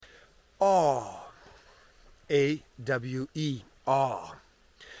Awe, A-W-E, awe,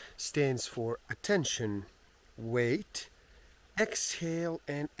 stands for attention, wait, exhale,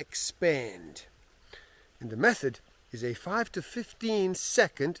 and expand. And the method is a 5 to 15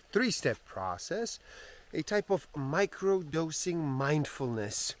 second 3-step process, a type of micro-dosing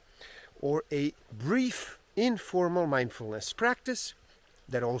mindfulness, or a brief informal mindfulness practice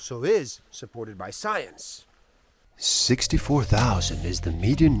that also is supported by science. 64,000 is the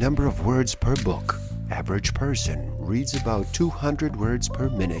median number of words per book. Average person reads about 200 words per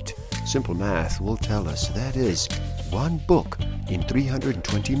minute. Simple math will tell us that is one book in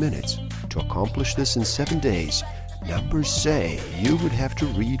 320 minutes. To accomplish this in 7 days, numbers say you would have to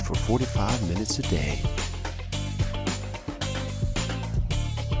read for 45 minutes a day.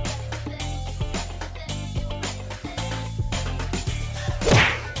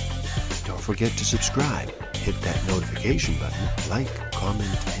 Don't forget to subscribe. Hit that notification button, like,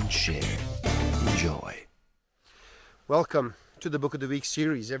 comment, and share. Enjoy. Welcome to the Book of the Week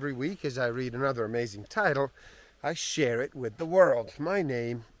series. Every week as I read another amazing title, I share it with the world. My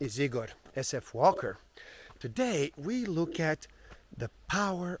name is Igor S.F. Walker. Today we look at the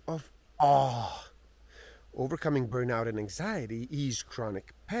power of awe. Overcoming burnout and anxiety, ease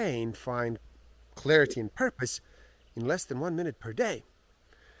chronic pain, find clarity and purpose in less than 1 minute per day.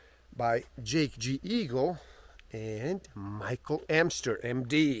 By Jake G. Eagle and Michael Amster,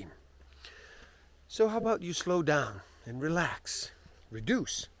 MD. So how about you slow down and relax,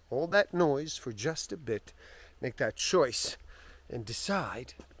 reduce all that noise for just a bit, make that choice, and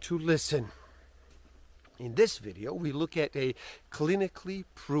decide to listen. In this video, we look at a clinically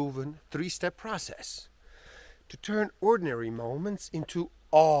proven 3-step process to turn ordinary moments into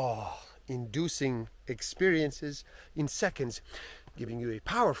awe-inducing experiences in seconds, giving you a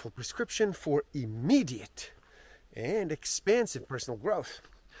powerful prescription for immediate and expansive personal growth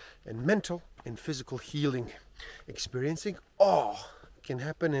and mental and physical healing. Experiencing awe can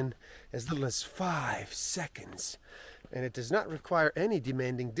happen in as little as 5 seconds, and it does not require any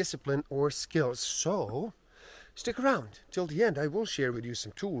demanding discipline or skills. So stick around till the end. I will share with you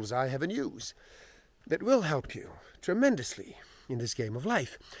some tools I have in use that will help you tremendously in this game of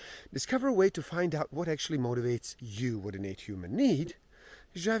life. Discover a way to find out what actually motivates you. What innate human need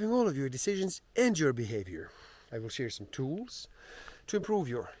is driving all of your decisions and your behavior. I will share some tools to improve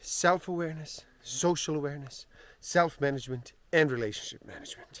your self-awareness, social awareness, self-management, and relationship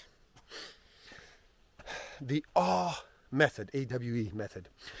management. The awe method, A-W-E method,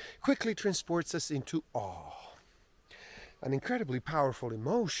 quickly transports us into awe, an incredibly powerful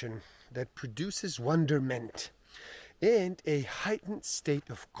emotion that produces wonderment and a heightened state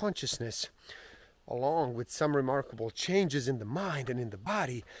of consciousness, along with some remarkable changes in the mind and in the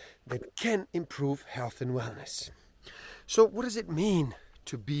body that can improve health and wellness. So what does it mean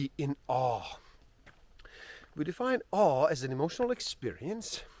to be in awe? We define awe as an emotional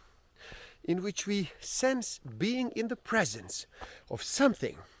experience in which we sense being in the presence of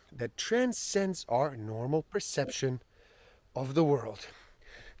something that transcends our normal perception of the world.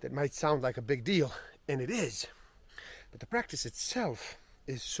 That might sound like a big deal, and it is. But the practice itself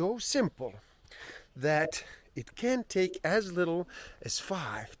is so simple that it can take as little as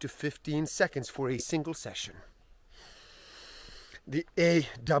 5 to 15 seconds for a single session. The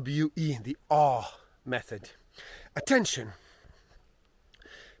AWE, the awe method. Attention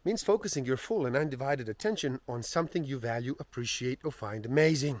means focusing your full and undivided attention on something you value, appreciate, or find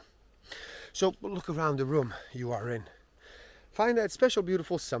amazing. So look around the room you are in. Find that special,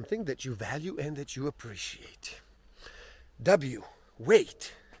 beautiful something that you value and that you appreciate. W,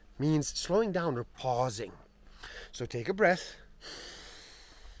 wait, means slowing down or pausing. So take a breath.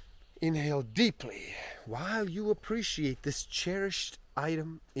 Inhale deeply while you appreciate this cherished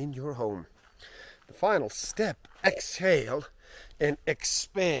item in your home. The final step, exhale and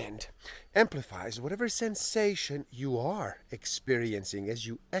expand, amplifies whatever sensation you are experiencing as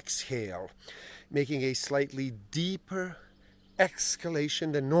you exhale, making a slightly deeper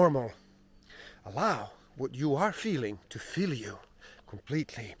exhalation than normal. Allow what you are feeling to fill you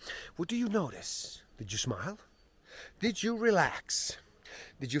completely. What do you notice? Did you smile? Did you relax?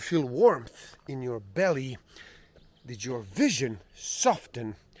 Did you feel warmth in your belly? Did your vision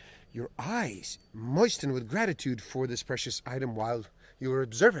soften? Your eyes moisten with gratitude for this precious item while you were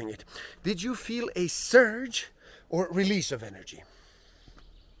observing it? Did you feel a surge or release of energy?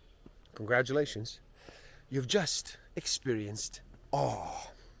 Congratulations. You've just experienced awe.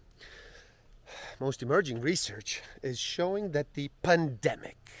 Most emerging research is showing that the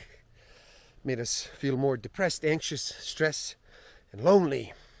pandemic made us feel more depressed, anxious, stressed, and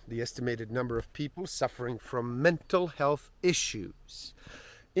lonely. The estimated number of people suffering from mental health issues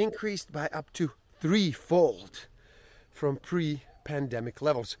increased by up to threefold from pre-pandemic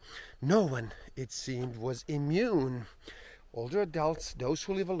levels. No one, it seemed, was immune. Older adults, those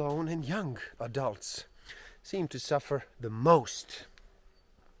who live alone, and young adults seem to suffer the most.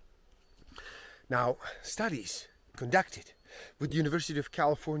 Now, studies conducted with the University of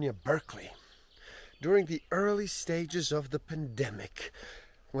California, Berkeley, during the early stages of the pandemic,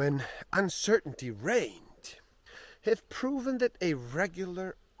 when uncertainty reigned, have proven that a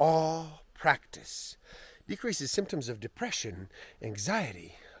regular awe practice decreases symptoms of depression,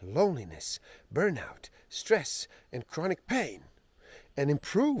 anxiety, loneliness, burnout, stress, and chronic pain, and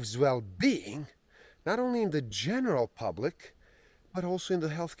improves well-being not only in the general public, but also in the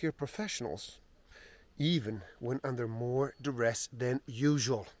healthcare professionals, even when under more duress than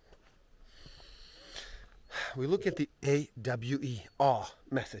usual. We look at the AWE, awe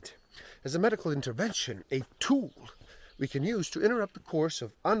method, as a medical intervention, a tool we can use to interrupt the course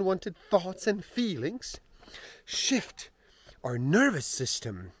of unwanted thoughts and feelings, shift our nervous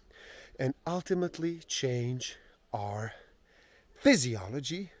system, and ultimately change our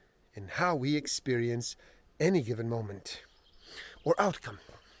physiology and how we experience any given moment or outcome.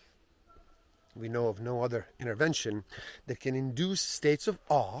 We know of no other intervention that can induce states of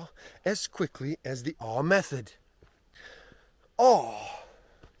awe as quickly as the awe method. Awe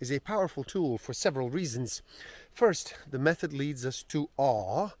is a powerful tool for several reasons. First, the method leads us to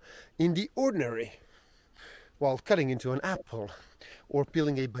awe in the ordinary, while cutting into an apple or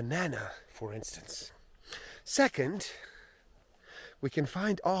peeling a banana, for instance. Second, we can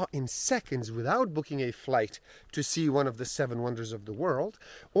find awe in seconds without booking a flight to see one of the 7 wonders of the world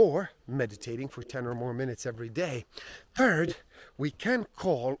or meditating for 10 or more minutes every day. Third, we can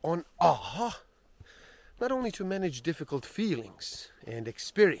call on awe not only to manage difficult feelings and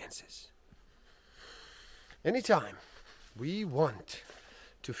experiences. Anytime we want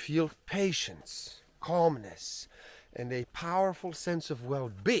to feel patience, calmness, and a powerful sense of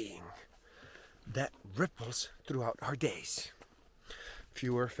well-being that ripples throughout our days.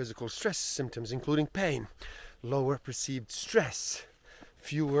 Fewer physical stress symptoms, including pain, lower perceived stress,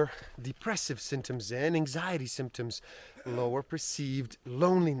 fewer depressive symptoms and anxiety symptoms, lower perceived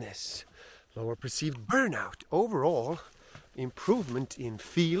loneliness, lower perceived burnout, overall improvement in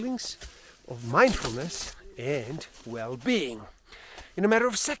feelings of mindfulness and well-being in a matter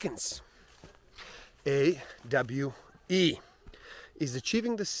of seconds. AWE is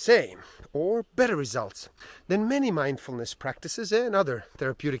achieving the same or better results than many mindfulness practices and other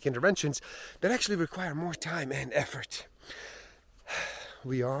therapeutic interventions that actually require more time and effort.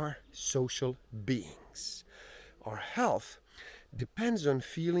 We are social beings. Our health depends on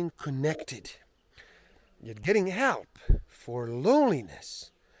feeling connected. Yet getting help for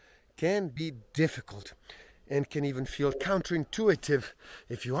loneliness can be difficult and can even feel counterintuitive.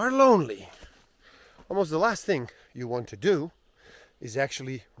 If you are lonely, almost the last thing you want to do is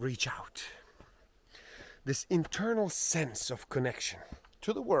actually reach out. This internal sense of connection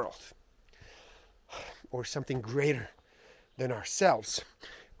to the world or something greater than ourselves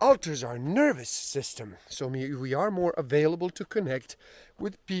alters our nervous system, so we are more available to connect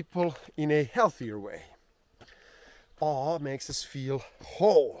with people in a healthier way. Awe makes us feel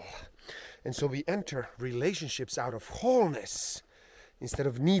whole, and so we enter relationships out of wholeness instead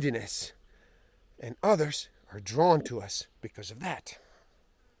of neediness, and others are drawn to us because of that.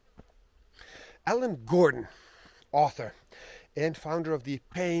 Alan Gordon, author and founder of the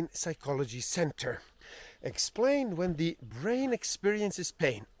Pain Psychology Center, explained when the brain experiences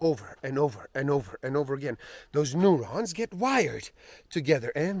pain over and over and over and over again, those neurons get wired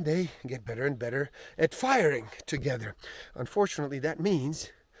together and they get better and better at firing together. Unfortunately, that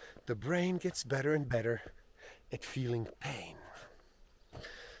means the brain gets better and better at feeling pain.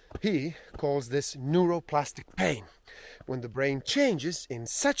 He calls this neuroplastic pain, when the brain changes in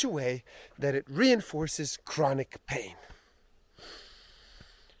such a way that it reinforces chronic pain.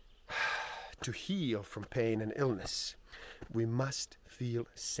 To heal from pain and illness, we must feel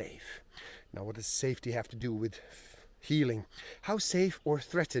safe. Now, what does safety have to do with healing? How safe or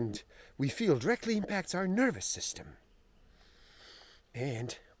threatened we feel directly impacts our nervous system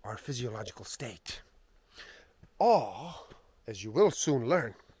and our physiological state. Awe, as you will soon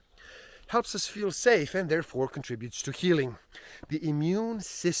learn, helps us feel safe and therefore contributes to healing. The immune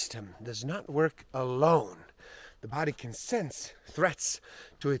system does not work alone. The body can sense threats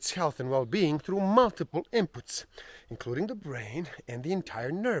to its health and well-being through multiple inputs, including the brain and the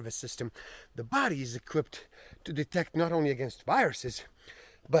entire nervous system. The body is equipped to detect not only against viruses,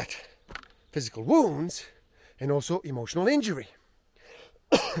 but physical wounds and also emotional injury.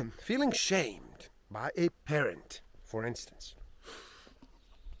 Feeling shamed by a parent, for instance,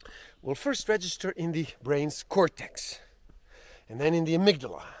 will first register in the brain's cortex, and then in the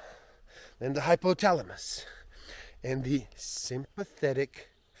amygdala, then the hypothalamus, and the sympathetic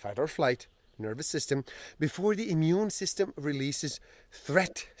fight or flight nervous system before the immune system releases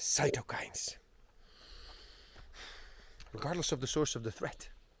threat cytokines, regardless of the source of the threat.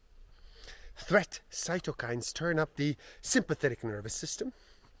 Threat cytokines turn up the sympathetic nervous system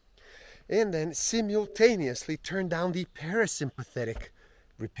and then simultaneously turn down the parasympathetic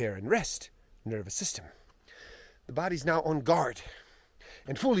repair and rest nervous system. The body's now on guard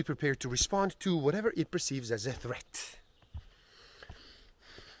and fully prepared to respond to whatever it perceives as a threat.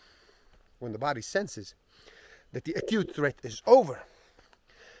 When the body senses that the acute threat is over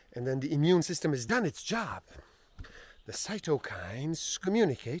and then the immune system has done its job, the cytokines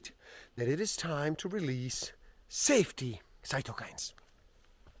communicate that it is time to release safety cytokines.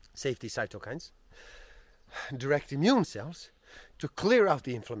 Safety cytokines direct immune cells to clear out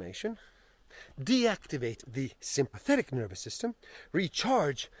the inflammation, deactivate the sympathetic nervous system,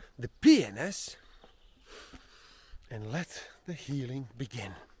 recharge the PNS, and let the healing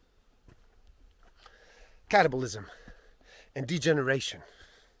begin. Catabolism and degeneration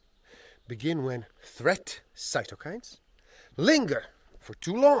begin when threat cytokines linger for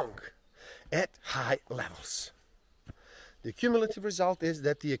too long at high levels. The cumulative result is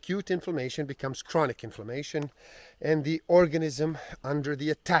that the acute inflammation becomes chronic inflammation, and the organism under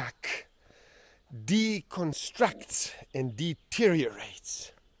the attack deconstructs and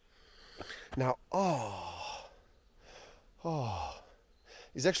deteriorates. Now, awe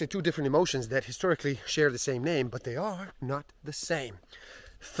is actually two different emotions that historically share the same name, but they are not the same.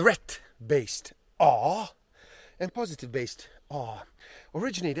 Threat-based awe and positive-based awe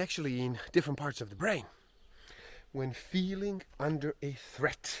originate actually in different parts of the brain. When feeling under a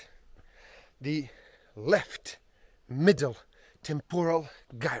threat, the left middle temporal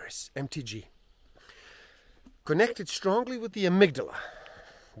gyrus, MTG, connected strongly with the amygdala,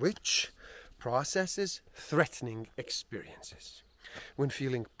 which processes threatening experiences. When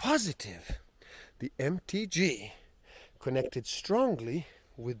feeling positive, the MTG connected strongly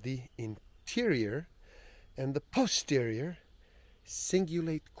with the interior and the posterior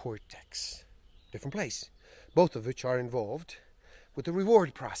cingulate cortex. Different place, both of which are involved with the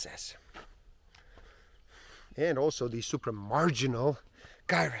reward process. And also the supramarginal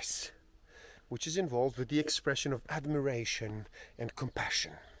gyrus, which is involved with the expression of admiration and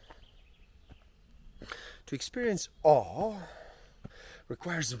compassion. To experience awe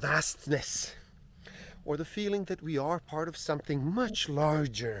requires vastness, or the feeling that we are part of something much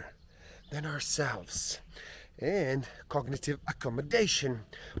larger than ourselves, and cognitive accommodation,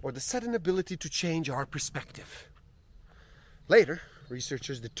 or the sudden ability to change our perspective. Later,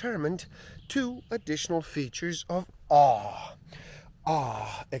 researchers determined two additional features of awe.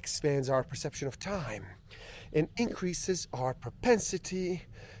 Awe expands our perception of time and increases our propensity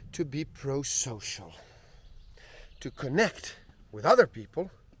to be pro-social, to connect with other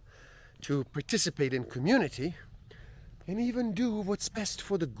people, to participate in community, and even do what's best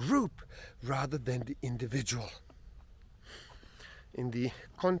for the group rather than the individual. In the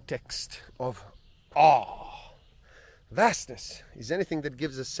context of awe, vastness is anything that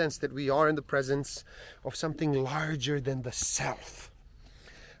gives a sense that we are in the presence of something larger than the self,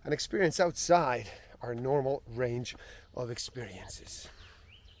 an experience outside our normal range of experiences.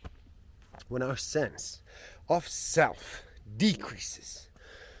 When our sense of self decreases,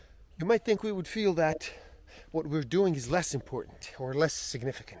 you might think we would feel that what we're doing is less important or less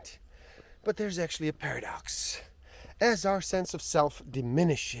significant. But there's actually a paradox. As our sense of self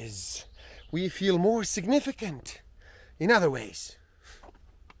diminishes, we feel more significant in other ways.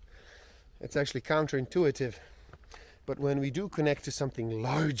 It's actually counterintuitive. But when we do connect to something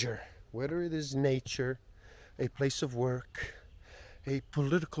larger, whether it is nature, a place of work, a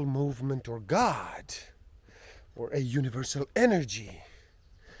political movement, or God, or a universal energy,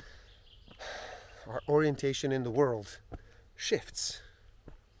 our orientation in the world shifts.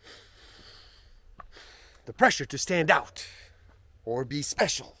 The pressure to stand out or be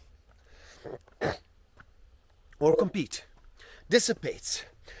special or compete dissipates,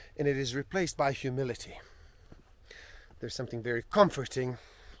 and it is replaced by humility. There's something very comforting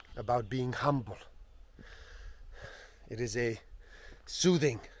about being humble. It is a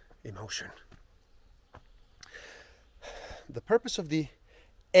soothing emotion. The purpose of the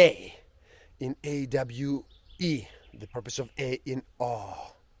A in AWE, the purpose of A in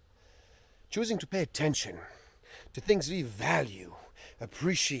awe, choosing to pay attention to things we value,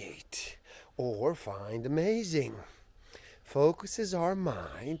 appreciate, or find amazing, focuses our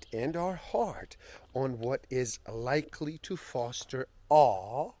mind and our heart on what is likely to foster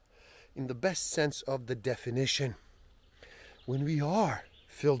awe in the best sense of the definition. When we are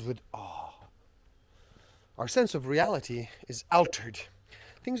filled with awe, our sense of reality is altered.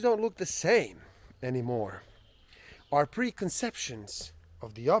 Things don't look the same anymore. Our preconceptions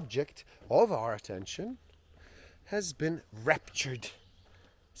of the object of our attention has been ruptured,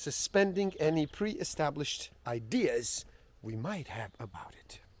 suspending any pre-established ideas we might have about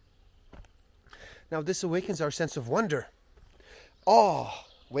it. Now this awakens our sense of wonder. Awe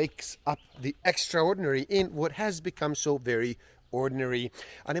wakes up the extraordinary in what has become so very ordinary,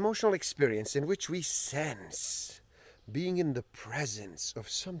 an emotional experience in which we sense being in the presence of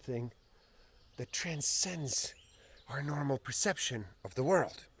something that transcends our normal perception of the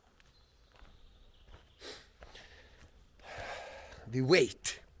world. The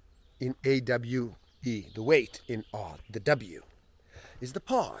weight in AWE, the weight in awe, the W, is the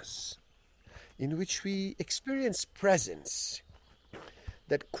pause in which we experience presence,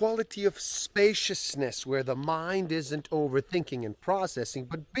 that quality of spaciousness where the mind isn't overthinking and processing,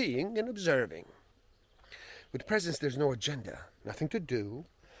 but being and observing. With presence, there's no agenda, nothing to do,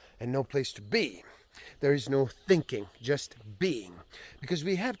 and no place to be. There is no thinking, just being. Because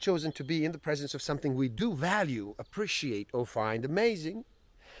we have chosen to be in the presence of something we do value, appreciate, or find amazing,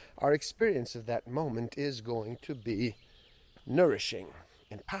 our experience of that moment is going to be nourishing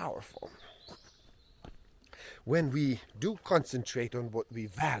and powerful. When we do concentrate on what we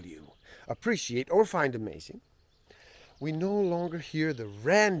value, appreciate, or find amazing, we no longer hear the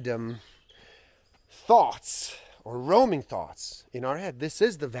random thoughts or roaming thoughts in our head. This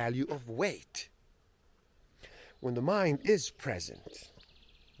is the value of weight. When the mind is present,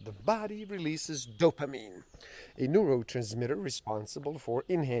 the body releases dopamine, a neurotransmitter responsible for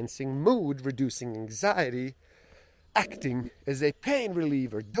enhancing mood, reducing anxiety, acting as a pain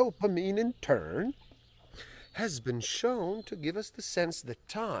reliever. Dopamine, in turn, has been shown to give us the sense that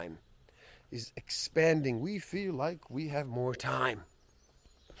time is expanding. We feel like we have more time.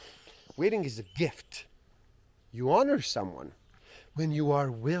 Waiting is a gift. You honor someone when you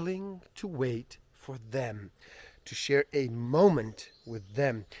are willing to wait for them, to share a moment with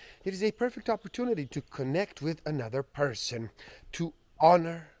them. It is a perfect opportunity to connect with another person, to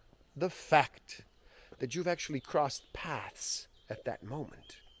honor the fact that you've actually crossed paths at that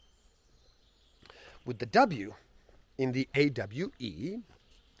moment. With the W in the AWE,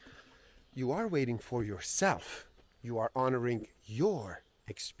 you are waiting for yourself. You are honoring your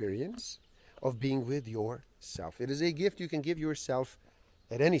experience of being with yourself. It is a gift you can give yourself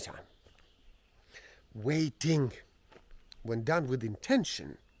at any time. Waiting, when done with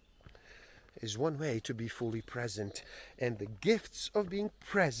intention, is one way to be fully present. And the gifts of being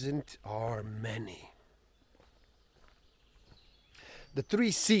present are many. The 3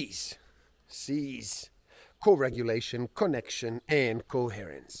 C's. C's: co-regulation, connection, and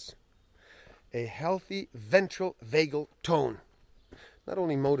coherence. A healthy ventral vagal tone not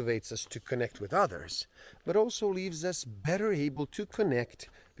only motivates us to connect with others, but also leaves us better able to connect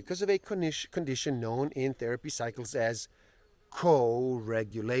because of a condition known in therapy cycles as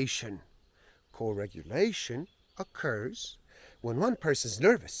co-regulation. Co-regulation occurs when one person's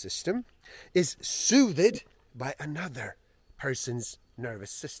nervous system is soothed by another person's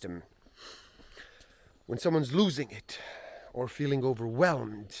nervous system. When someone's losing it, or feeling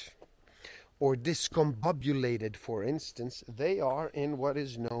overwhelmed, or discombobulated, for instance, they are in what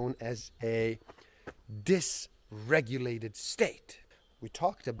is known as a dysregulated state. We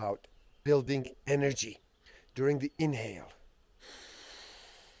talked about building energy during the inhale,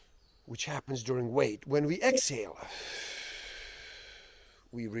 which happens during wait. When we exhale,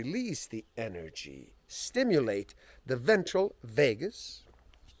 we release the energy, stimulate the ventral vagus,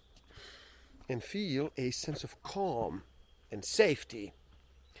 and feel a sense of calm and safety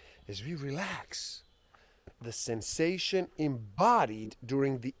as we relax. The sensation embodied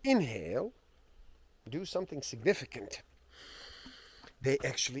during the inhale do something significant. They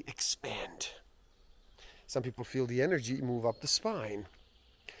actually expand. Some people feel the energy move up the spine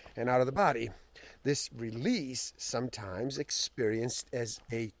and out of the body. This release, sometimes experienced as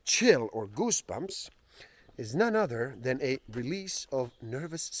a chill or goosebumps, is none other than a release of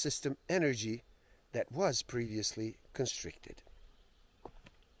nervous system energy that was previously constricted.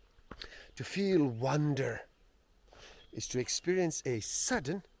 To feel wonder is to experience a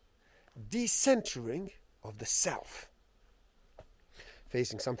sudden decentering of the self.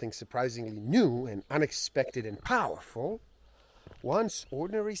 Facing something surprisingly new and unexpected and powerful, one's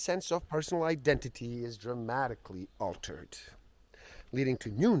ordinary sense of personal identity is dramatically altered, leading to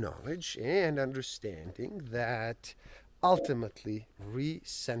new knowledge and understanding that ultimately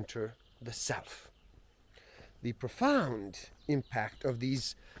recenter the self. The profound impact of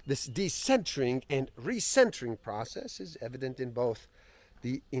this decentering and recentering process is evident in both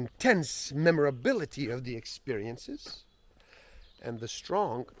the intense memorability of the experiences and the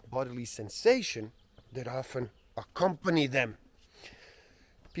strong bodily sensation that often accompany them.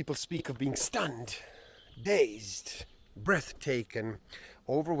 People speak of being stunned, dazed, breath-taken,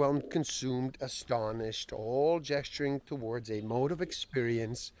 overwhelmed, consumed, astonished, all gesturing towards a mode of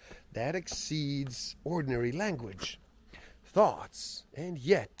experience that exceeds ordinary language, thoughts, and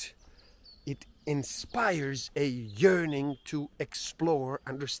yet it inspires a yearning to explore,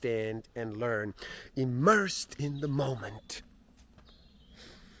 understand, and learn, immersed in the moment.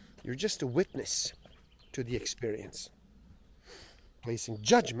 You're just a witness to the experience. Placing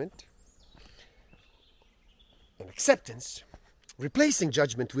judgment and acceptance, replacing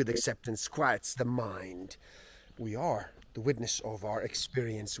judgment with acceptance quiets the mind. We are the witness of our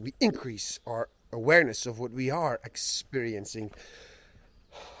experience. We increase our awareness of what we are experiencing.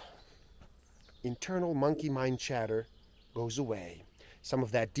 Internal monkey mind chatter goes away. Some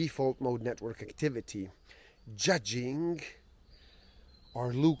of that default mode network activity, judging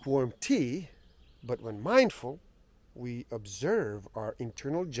our lukewarm tea, but when mindful, we observe our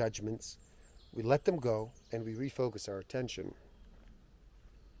internal judgments, we let them go, and we refocus our attention.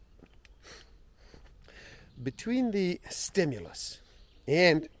 Between the stimulus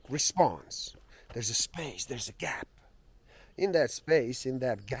and response, there's a space, there's a gap. In that space, in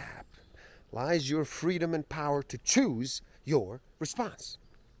that gap, lies your freedom and power to choose your response.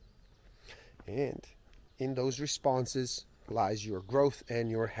 And in those responses lies your growth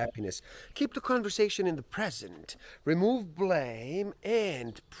and your happiness. Keep the conversation in the present. Remove blame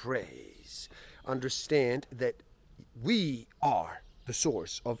and praise. Understand that we are the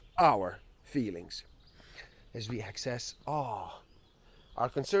source of our feelings. As we access awe, our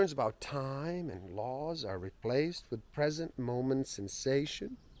concerns about time and laws are replaced with present moment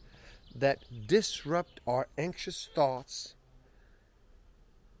sensation that disrupt our anxious thoughts.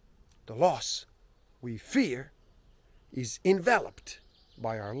 The loss we fear is enveloped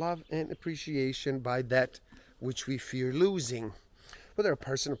by our love and appreciation by that which we fear losing, whether a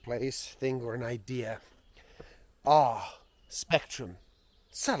person, a place, thing, or an idea. Awe, spectrum,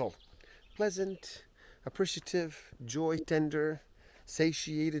 subtle, pleasant, appreciative, joy, tender,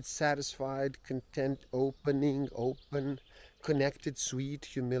 satiated, satisfied, content, opening, open, connected, sweet,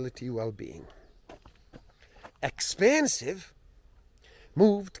 humility, well-being. Expansive,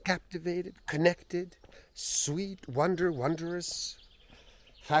 moved, captivated, connected, sweet, wonder, wondrous,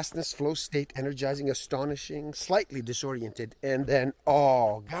 fastness, flow state, energizing, astonishing, slightly disoriented, and then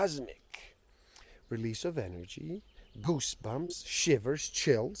orgasmic. Release of energy, goosebumps, shivers,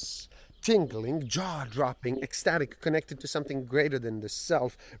 chills, tingling, jaw-dropping, ecstatic, connected to something greater than the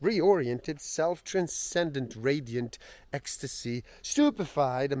self, reoriented, self-transcendent, radiant, ecstasy,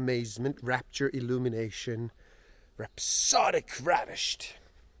 stupefied, amazement, rapture, illumination, rhapsodic, ravished.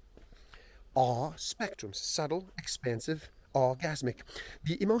 Awe, spectrums, subtle, expansive, orgasmic.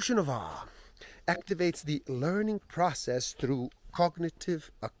 The emotion of awe activates the learning process through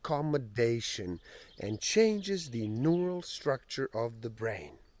cognitive accommodation and changes the neural structure of the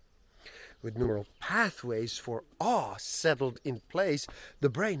brain. With neural pathways for awe settled in place, the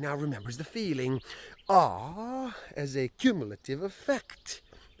brain now remembers the feeling. Awe as a cumulative effect.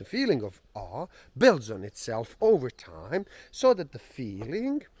 The feeling of awe builds on itself over time so that the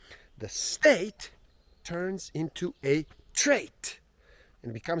feeling, the state, turns into a trait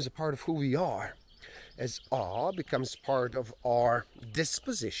and becomes a part of who we are. As awe becomes part of our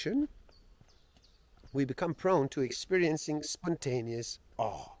disposition, we become prone to experiencing spontaneous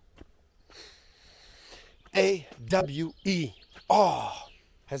awe. AWE, awe,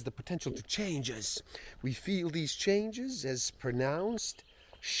 has the potential to change us. We feel these changes as pronounced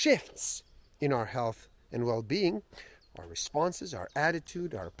shifts in our health and well-being, our responses, our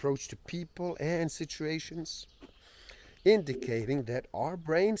attitude, our approach to people and situations, indicating that our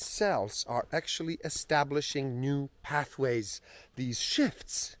brain cells are actually establishing new pathways. These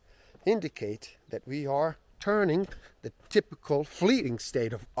shifts indicate that we are turning the typical fleeting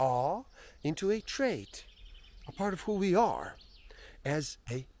state of awe into a trait, a part of who we are as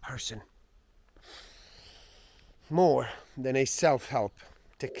a person. More than a self-help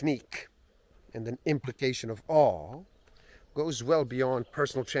technique and an implication of awe goes well beyond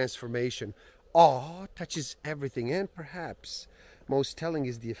personal transformation. Awe touches everything, and perhaps most telling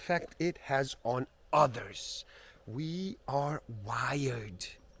is the effect it has on others. We are wired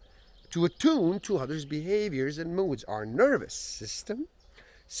to attune to others' behaviors and moods. Our nervous system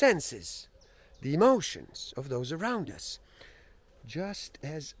senses the emotions of those around us. just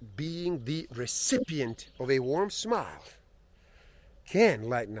as being the recipient of a warm smile can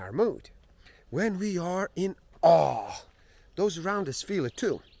lighten our mood, when we are in awe, those around us feel it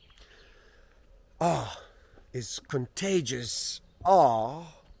too. Awe is contagious. Awe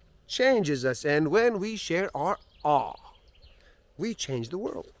changes us, and when we share our awe, we change the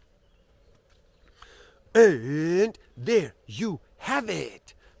world. And there you have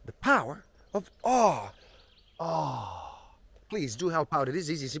it, the power of awe. Please do help out. It is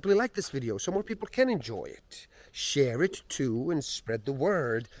easy. Simply like this video so more people can enjoy it. Share it too and spread the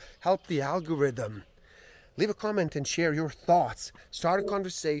word. Help the algorithm. Leave a comment and share your thoughts. Start a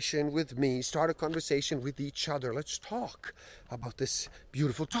conversation with me. Start a conversation with each other. Let's talk about this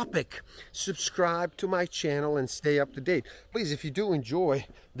beautiful topic. Subscribe to my channel and stay up to date. Please, if you do enjoy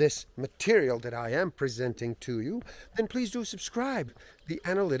this material that I am presenting to you, then please do subscribe. The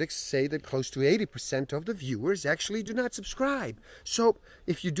analytics say that close to 80% of the viewers actually do not subscribe. So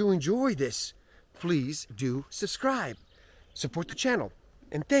if you do enjoy this, please do subscribe. Support the channel.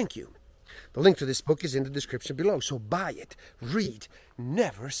 And thank you. The link to this book is in the description below, so buy it, read,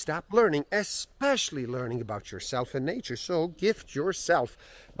 never stop learning, especially learning about yourself and nature. So gift yourself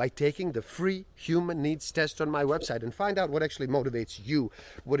by taking the free human needs test on my website and find out what actually motivates you.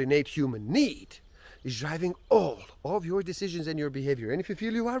 What innate human need is driving all of your decisions and your behavior. And if you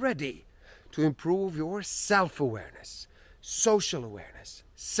feel you are ready to improve your self-awareness, social awareness,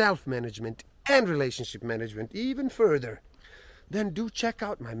 self-management, and relationship management even further, then do check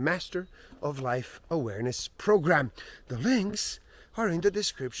out my Master of Life Awareness program. The links are in the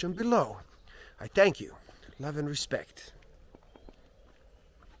description below. I thank you. Love and respect.